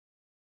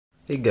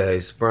Hey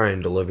guys,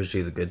 Brian delivers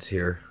you the goods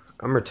here.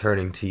 I'm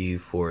returning to you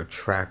for a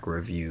track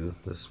review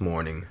this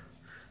morning,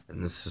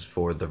 and this is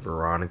for the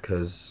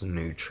Veronicas'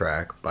 new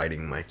track,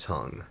 Biting My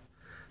Tongue,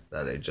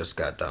 that I just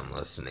got done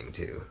listening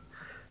to.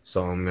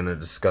 So I'm going to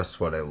discuss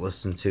what I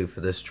listened to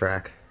for this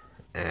track,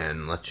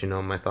 and let you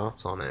know my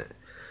thoughts on it.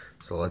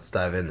 So let's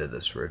dive into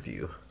this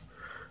review.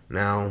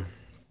 Now,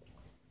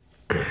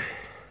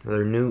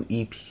 their new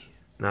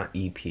their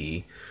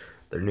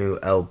new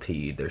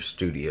LP, their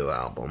studio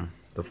album,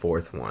 the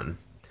fourth one,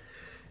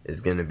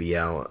 is going to be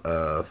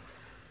out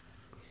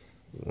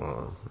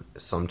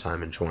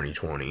sometime in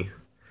 2020,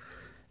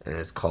 and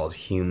it's called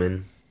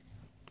Human.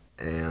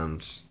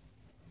 And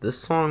this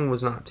song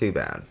was not too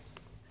bad.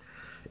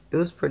 It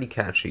was pretty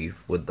catchy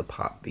with the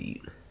pop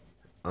beat.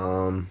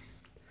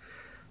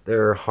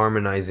 Their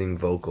harmonizing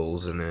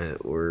vocals in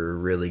it were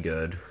really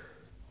good.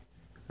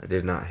 I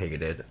did not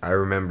hate it. I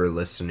remember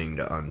listening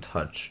to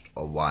Untouched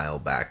a while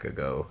back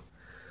ago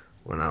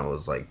when I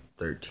was like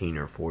 13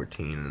 or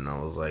 14, and I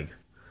was like,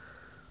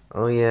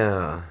 oh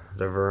yeah,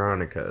 the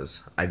Veronicas.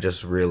 I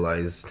just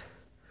realized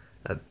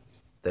that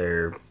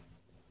their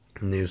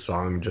new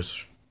song just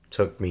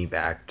took me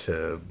back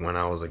to when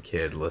I was a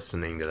kid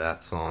listening to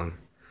that song.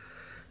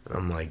 And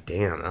I'm like,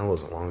 damn, that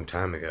was a long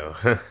time ago.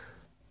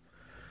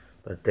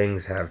 But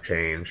things have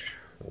changed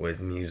with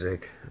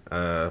music.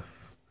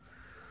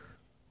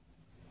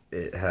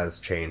 It has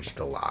changed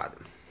a lot.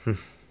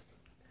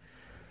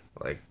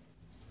 Like,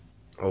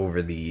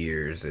 over the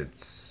years,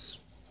 it's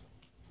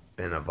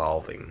been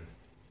evolving.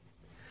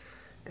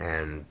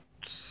 And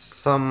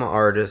some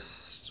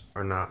artists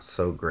are not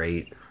so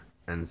great,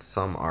 and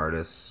some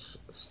artists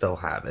still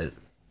have it.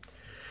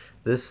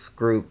 This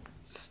group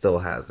still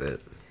has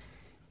it.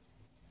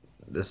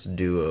 This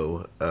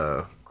duo,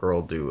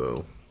 girl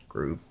duo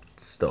group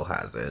still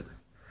has it.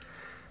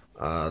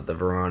 The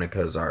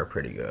Veronicas are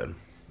pretty good.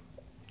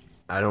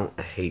 I don't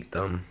hate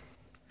them.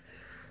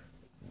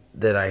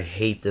 Did I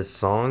hate this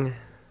song?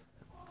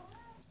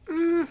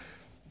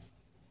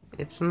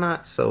 It's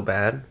not so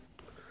bad.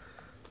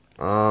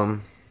 I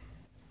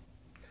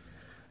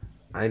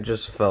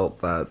just felt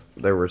that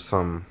there were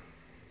some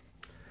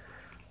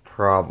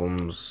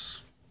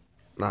problems,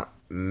 not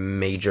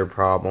major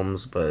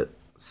problems, but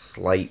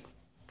slight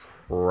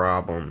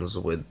problems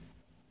with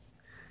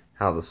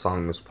how the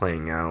song was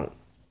playing out,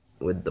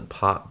 with the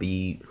pop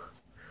beat,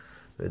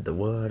 with the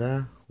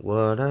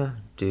what I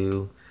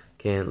do,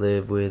 can't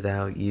live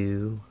without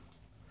you.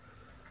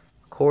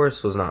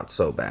 Chorus was not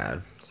so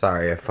bad.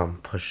 Sorry if I'm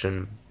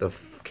pushing the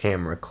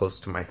camera close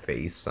to my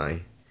face.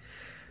 I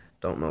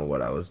don't know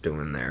what I was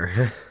doing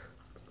there.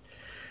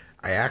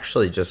 I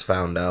actually just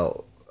found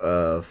out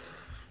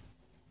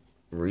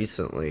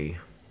recently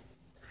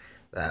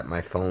that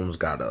my phone's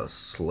got a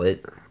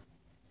slit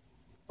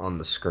on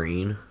the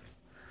screen.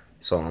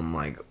 So I'm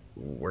like,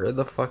 where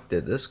the fuck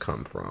did this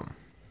come from?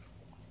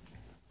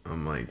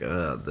 I'm like,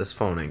 this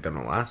phone ain't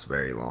gonna last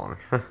very long.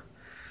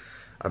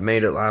 I've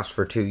made it last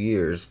for 2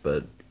 years,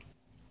 but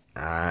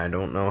I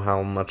don't know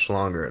how much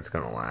longer it's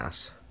gonna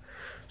last.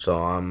 So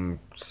I'm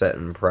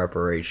setting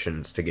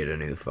preparations to get a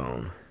new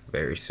phone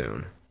very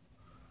soon.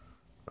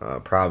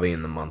 Probably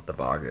in the month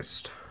of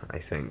August, I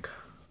think.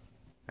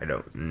 I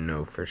don't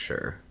know for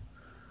sure.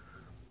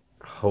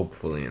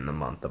 Hopefully in the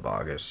month of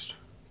August.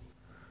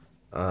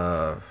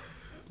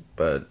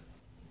 But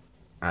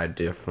I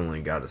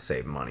definitely gotta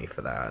save money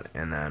for that.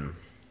 And then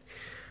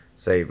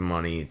save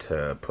money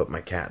to put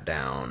my cat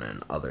down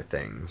and other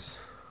things.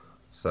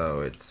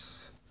 So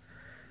it's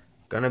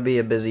gonna be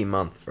a busy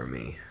month for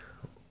me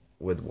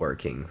with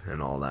working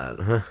and all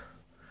that.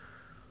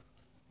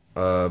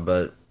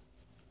 But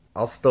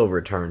I'll still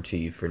return to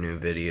you for new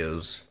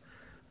videos.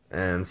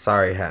 And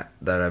sorry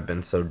that I've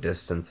been so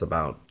distant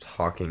about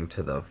talking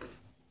to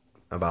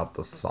about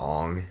the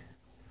song.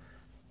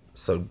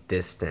 So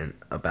distant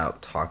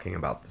about talking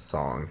about the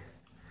song.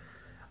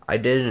 I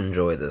did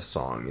enjoy this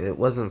song. It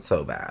wasn't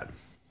so bad.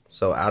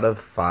 So out of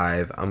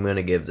 5, I'm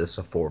gonna give this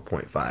a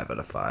 4.5 out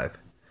of 5.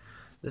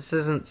 This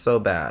isn't so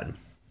bad.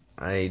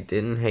 I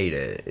didn't hate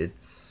it.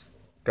 It's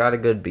got a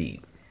good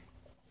beat.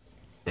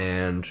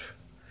 And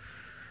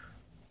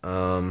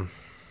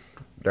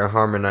their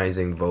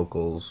harmonizing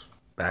vocals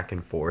back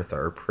and forth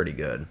are pretty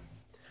good.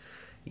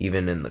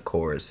 Even in the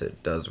chorus,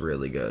 it does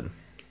really good.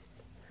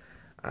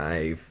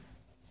 I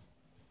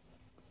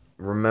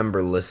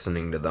remember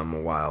listening to them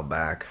a while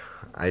back.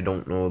 I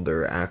don't know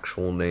their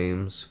actual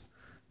names.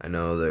 I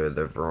know they're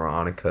the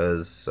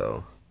Veronicas,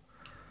 so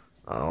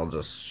I'll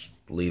just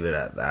leave it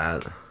at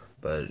that.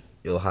 But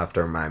you'll have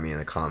to remind me in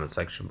the comment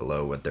section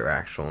below what their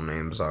actual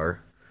names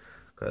are,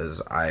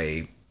 because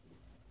I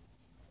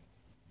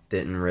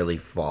didn't really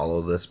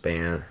follow this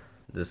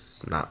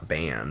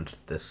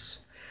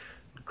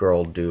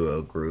girl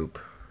duo group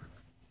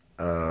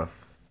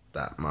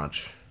that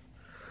much.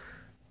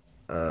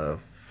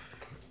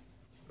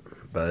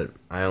 But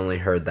I only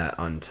heard that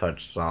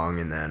Untouched song,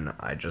 and then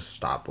I just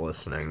stopped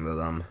listening to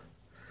them.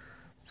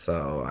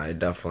 So I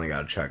definitely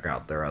gotta check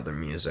out their other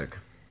music.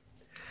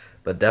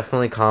 But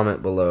definitely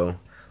comment below.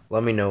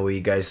 Let me know what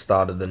you guys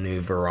thought of the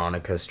new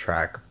Veronicas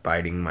track,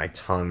 Biting My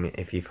Tongue,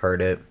 if you've heard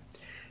it.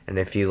 And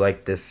if you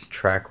like this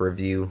track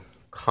review,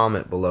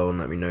 comment below and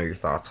let me know your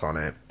thoughts on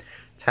it.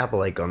 Tap a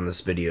like on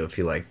this video if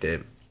you liked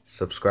it.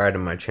 Subscribe to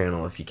my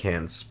channel if you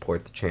can,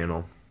 support the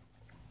channel.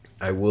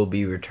 I will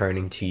be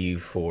returning to you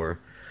for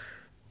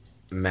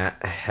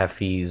Matt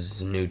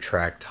Heffy's new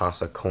track,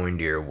 Toss a Coin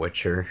to Your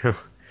Witcher,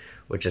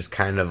 which is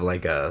kind of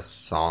like a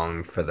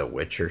song for the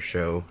Witcher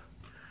show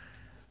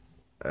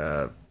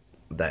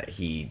that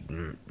he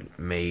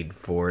made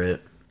for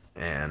it,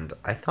 and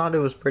I thought it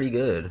was pretty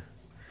good.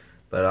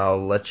 But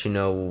I'll let you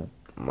know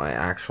my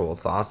actual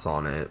thoughts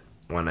on it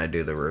when I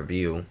do the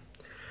review,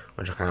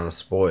 which I kind of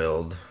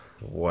spoiled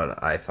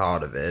what I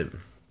thought of it.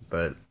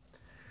 But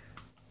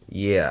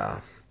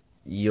yeah,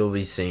 you'll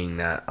be seeing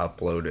that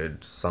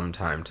uploaded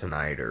sometime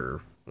tonight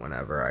or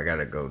whenever. I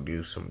gotta go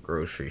do some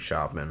grocery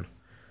shopping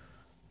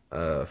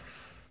for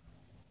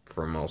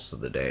most of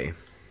the day,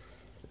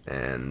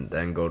 and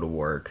then go to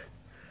work,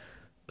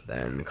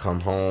 then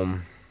come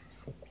home,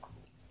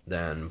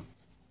 then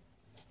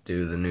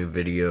do the new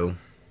video,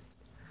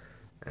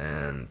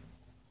 and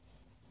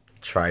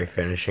try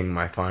finishing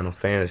my Final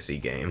Fantasy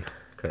game,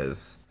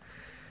 because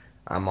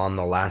I'm on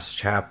the last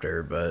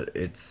chapter, but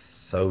it's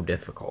so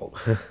difficult.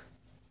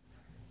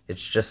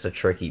 It's just a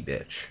tricky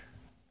bitch,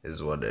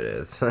 is what it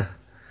is.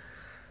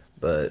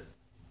 But,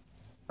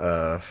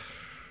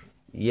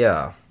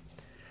 yeah.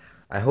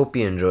 I hope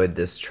you enjoyed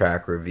this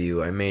track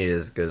review. I made it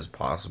as good as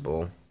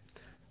possible.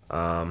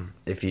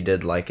 If you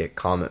did like it,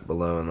 comment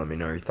below and let me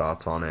know your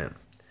thoughts on it.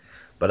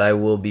 But I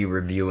will be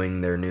reviewing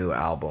their new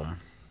album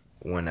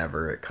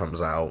whenever it comes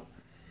out,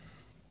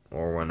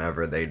 or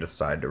whenever they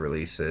decide to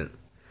release it.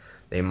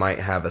 They might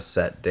have a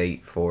set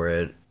date for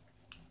it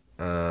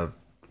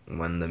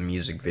when the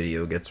music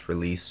video gets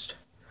released,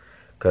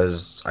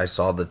 because I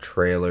saw the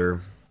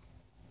trailer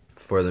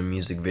for the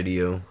music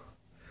video,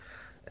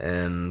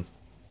 and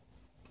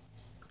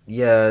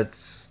yeah,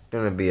 it's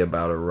gonna be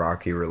about a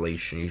rocky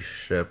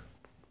relationship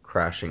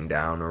crashing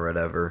down or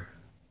whatever,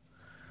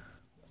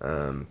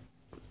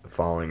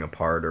 falling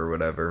apart or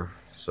whatever.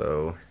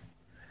 So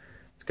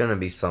it's gonna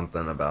be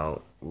something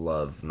about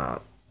love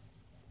not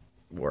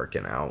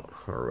working out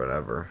or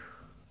whatever.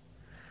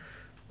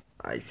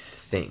 I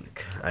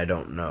think. I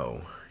don't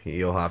know.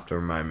 You'll have to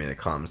remind me in the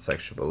comment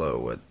section below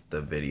what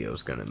the video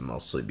is gonna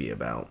mostly be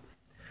about.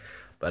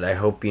 But I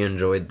hope you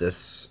enjoyed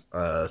this.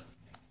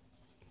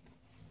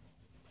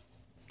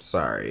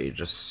 Sorry,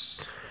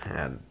 just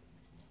had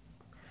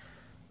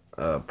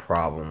a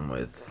problem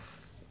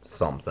with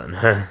something.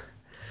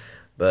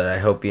 But I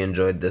hope you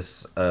enjoyed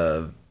this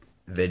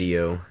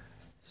video.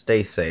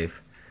 Stay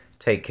safe,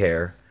 take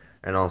care,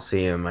 and I'll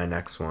see you in my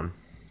next one.